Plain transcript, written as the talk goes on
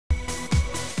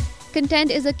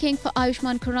content is a king for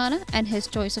Ayushmann Khurrana and his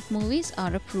choice of movies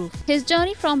are a proof. His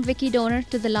journey from Vicky Donor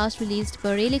to the last released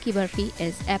Bareli Ki Barfi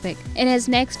is epic. In his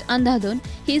next Andhadhun,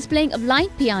 he is playing a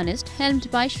blind pianist helmed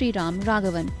by Sriram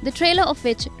Raghavan, the trailer of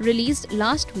which released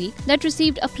last week that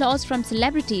received applause from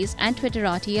celebrities and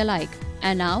Twitterati alike.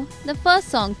 And now, the first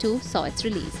song too saw its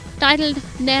release. Titled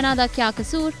Naina Da Kya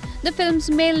Kasoor, the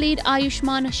film's male lead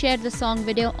Ayushmann shared the song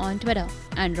video on Twitter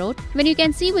and wrote, "When you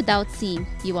can see without seeing,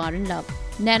 you are in love.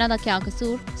 Naina Da Kya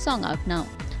Kasoor, song out now."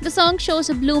 The song shows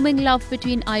a blooming love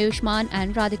between Ayushmann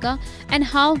and Radhika and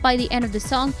how by the end of the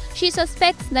song, she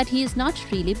suspects that he is not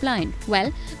really blind.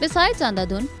 Well, besides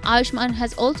Andhadhun, Ayushmann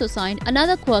has also signed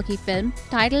another quirky film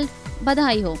titled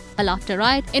Badhai Ho, a laughter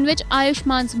riot in which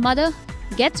Ayushmann's mother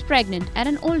gets pregnant at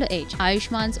an older age.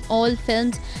 Ayushmann's all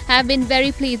films have been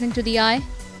very pleasing to the eye.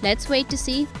 Let's wait to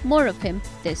see more of him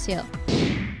this year.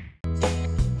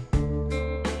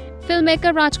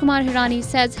 Filmmaker Rajkumar Hirani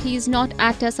says he is not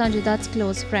actor Sanjay Dutt's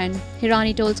close friend.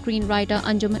 Hirani told screenwriter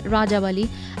Anjum Rajawali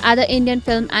at the Indian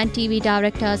Film and TV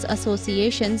Directors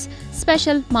Association's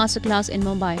special masterclass in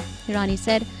Mumbai. Hirani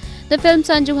said, "The film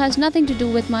Sanju has nothing to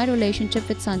do with my relationship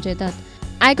with Sanjay Dutt.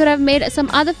 I could have made some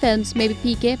other films, maybe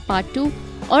PK Part 2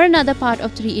 or another part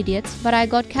of Three Idiots, but I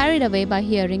got carried away by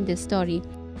hearing this story.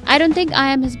 I don't think I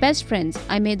am his best friends.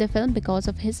 I made the film because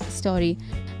of his story.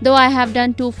 Though I have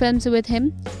done 2 films with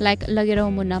him, like Lage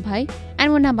Raho Munna Bhai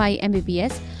and Munna Bhai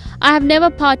MBBS, I have never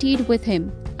partied with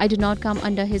him. I do not come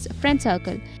under his friend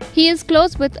circle. He is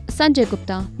close with Sanjay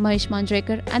Gupta, Mahesh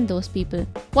Manjrekar and those people."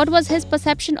 What was his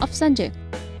perception of Sanjay?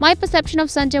 "My perception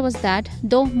of Sanjay was that,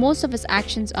 though most of his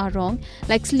actions are wrong,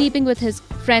 like sleeping with his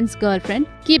friend's girlfriend,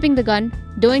 keeping the gun,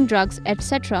 doing drugs,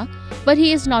 etc., but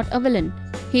he is not a villain.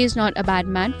 He is not a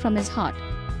bad man from his heart."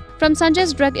 From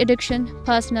Sanjay's drug addiction,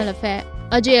 personal affair,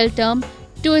 a jail term,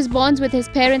 to his bonds with his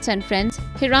parents and friends,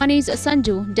 Hirani's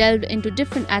Sanju delved into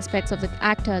different aspects of the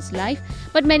actor's life,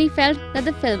 but many felt that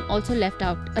the film also left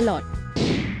out a lot.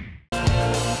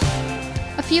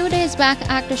 A few days back,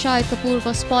 actor Shahid Kapoor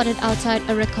was spotted outside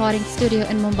a recording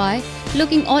studio in Mumbai,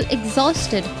 looking all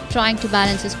exhausted, trying to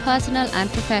balance his personal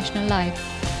and professional life.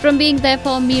 From being there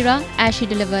for Meera as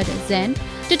she delivered Zen,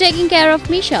 to taking care of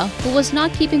Misha, who was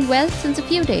not keeping well since a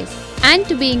few days, and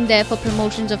to being there for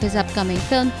promotions of his upcoming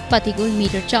film, Pati Gul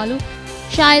Meter Chalu,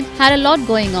 Shahid had a lot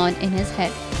going on in his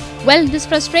head. Well, this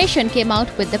frustration came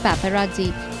out with the paparazzi.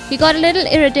 He got a little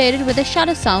irritated with the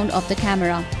shutter sound of the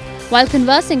camera. While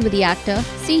conversing with the actor,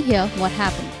 see here what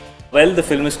happened. Well, the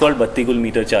film is called Batti Gul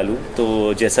Meter Chalu.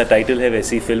 तो जैसा title है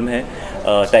वैसी film है.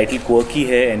 Title quirky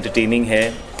है, entertaining है.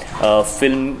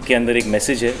 Film के अंदर एक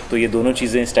मैसेज है, तो ये दोनों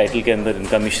चीज़ें इस टाइटल के अंदर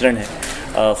इनका मिश्रण है.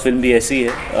 फिल्म भी ऐसी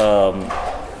है.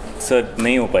 सर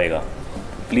नहीं हो पाएगा.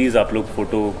 प्लीज़ आप लोग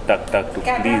फोटो टक टक to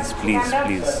please please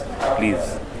please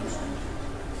please.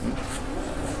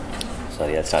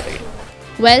 Sorry, I'll start again.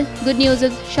 Well, good news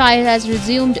is Shahid has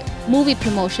resumed movie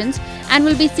promotions and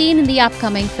will be seen in the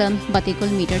upcoming film Batti Gul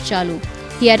Meter Chalu.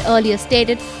 He had earlier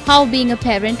stated how being a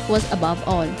parent was above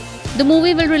all. The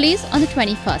movie will release on the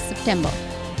 21st September.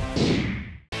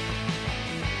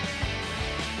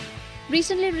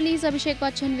 Recently released Abhishek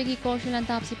Bachchan, Vicky Kaushal and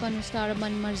Taapsee Pannu star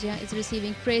Man Marzia is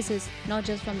receiving praises not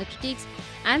just from the critics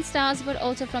and stars but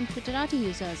also from Twitterati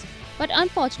users. But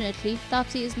unfortunately,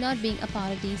 Taapsee is not being a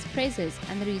part of these praises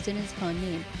and the reason is her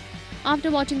name.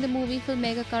 After watching the movie,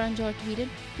 filmmaker Karan Johar tweeted,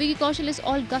 "Vicky Kaushal is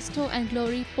all gusto and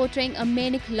glory, portraying a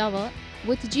manic lover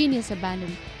with genius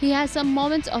abandon. He has some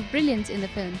moments of brilliance in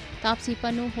the film. Taapsee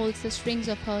Pannu holds the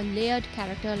strings of her layered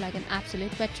character like an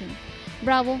absolute veteran.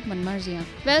 Bravo, Man Marzia."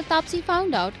 Well, Taapsee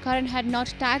found out Karan had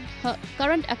not tagged her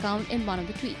current account in one of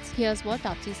the tweets. Here's what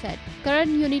Taapsee said.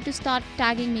 "Karan, you need to start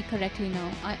tagging me correctly now.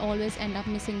 I always end up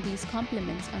missing these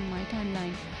compliments on my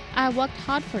timeline. I worked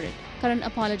hard for it." Karan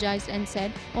apologized and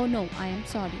said, "Oh no, I am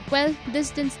sorry." Well,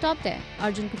 this didn't stop there.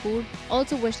 Arjun Kapoor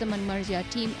also wished the Man Marzia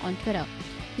team on Twitter.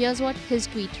 Here's what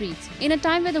his tweet reads. "In a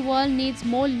time where the world needs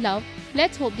more love,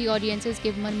 let's hope the audiences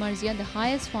give Man Marzia the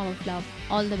highest form of love.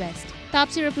 All the best."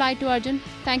 Taapsee replied to Arjun,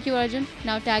 "Thank you, Arjun.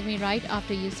 Now tag me right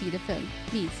after you see the film,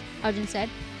 please." Arjun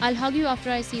said, "I'll hug you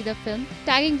after I see the film,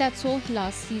 tagging that so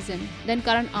last season." Then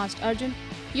Karan asked Arjun,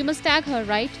 "You must tag her,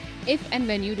 right? If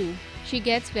and when you do. She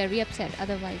gets very upset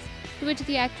otherwise." To which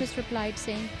the actress replied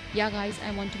saying, "Yeah guys,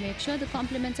 I want to make sure the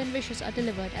compliments and wishes are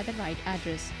delivered at the right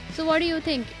address." So what do you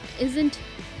think? Isn't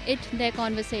it their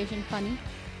conversation funny?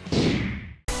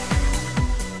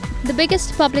 The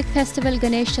biggest public festival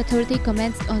Ganesh Chaturthi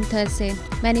commenced on Thursday.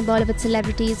 Many Bollywood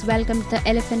celebrities welcomed the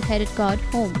elephant-headed god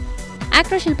home.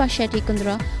 Actress Shilpa Shetty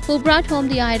Kundra, who brought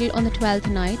home the idol on the 12th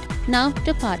night, now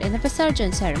took part in the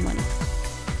Visarjan ceremony.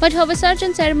 But her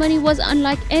Visarjan ceremony was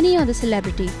unlike any other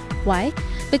celebrity. Why?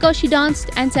 Because she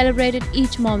danced and celebrated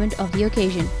each moment of the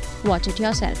occasion. Watch it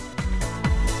yourself.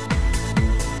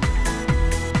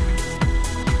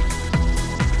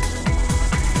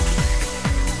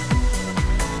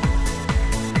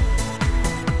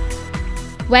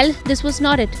 Well, this was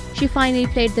not it. She finally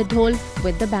played the dhol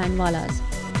with the bandwalas.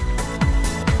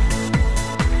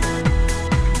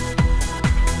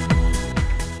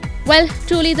 Well,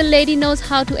 truly the lady knows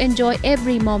how to enjoy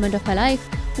every moment of her life.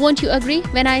 Won't you agree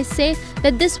when I say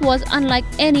that this was unlike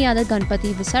any other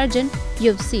Ganpati Visarjan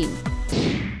you've seen?